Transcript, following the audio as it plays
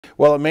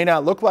Well, it may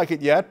not look like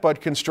it yet,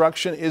 but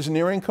construction is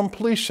nearing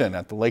completion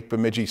at the Lake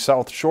Bemidji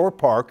South Shore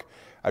Park.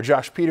 Our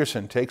Josh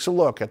Peterson takes a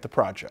look at the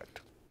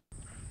project.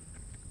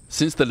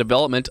 Since the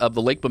development of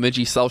the Lake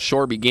Bemidji South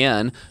Shore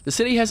began, the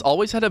city has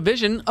always had a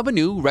vision of a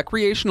new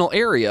recreational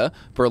area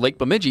for Lake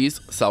Bemidji's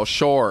South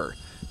Shore.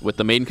 With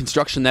the main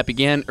construction that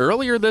began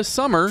earlier this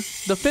summer,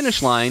 the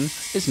finish line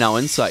is now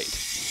in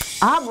sight.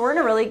 We're in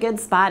a really good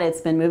spot.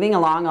 It's been moving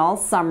along all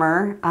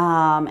summer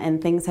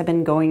and things have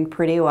been going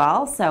pretty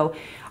well. So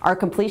our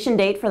completion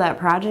date for that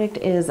project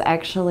is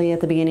actually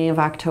at the beginning of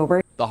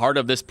October. The heart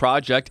of this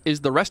project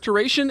is the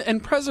restoration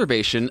and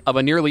preservation of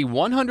a nearly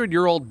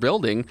 100-year-old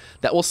building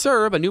that will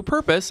serve a new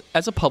purpose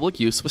as a public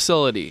use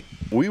facility.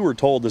 We were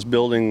told this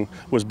building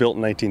was built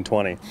in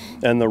 1920,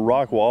 and the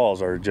rock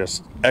walls are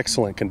just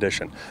excellent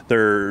condition.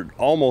 They're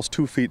almost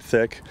 2 feet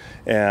thick,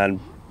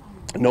 and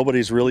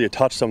nobody's really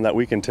touched them that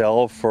we can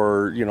tell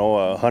for,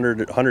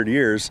 100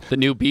 years. The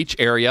new beach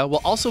area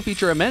will also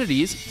feature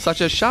amenities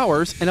such as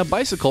showers and a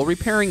bicycle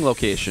repairing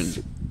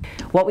location.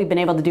 What we've been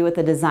able to do with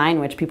the design,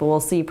 which people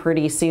will see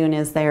pretty soon,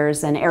 is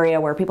there's an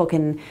area where people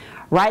can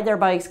ride their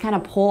bikes, kind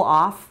of pull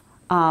off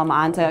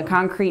onto a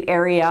concrete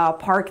area,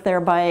 park their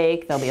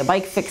bike. There'll be a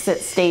bike fix-it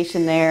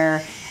station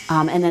there.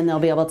 And then they'll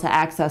be able to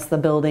access the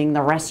building, the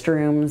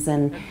restrooms,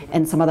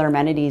 and some other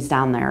amenities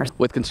down there.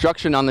 With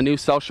construction on the new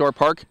South Shore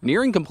Park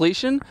nearing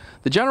completion,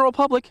 the general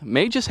public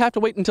may just have to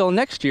wait until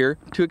next year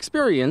to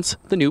experience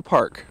the new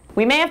park.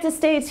 We may have to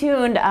stay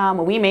tuned.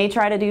 We may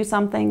try to do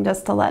something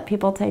just to let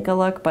people take a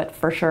look, but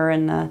for sure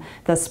in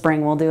the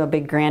spring we'll do a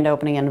big grand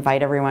opening and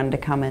invite everyone to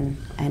come in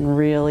and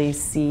really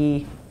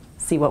see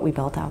what we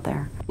built out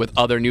there. With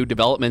other new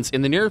developments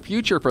in the near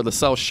future for the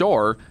South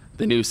Shore,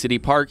 the new city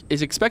park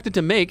is expected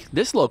to make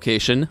this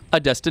location a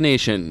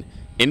destination.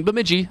 In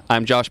Bemidji,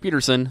 I'm Josh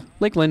Peterson,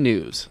 Lakeland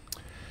News.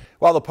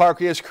 While the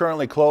park is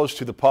currently closed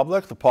to the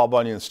public, the Paul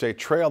Bunyan State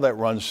Trail that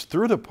runs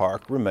through the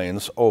park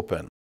remains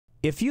open.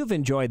 If you've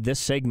enjoyed this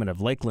segment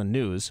of Lakeland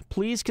News,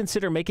 please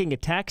consider making a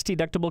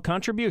tax-deductible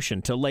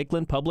contribution to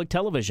Lakeland Public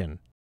Television.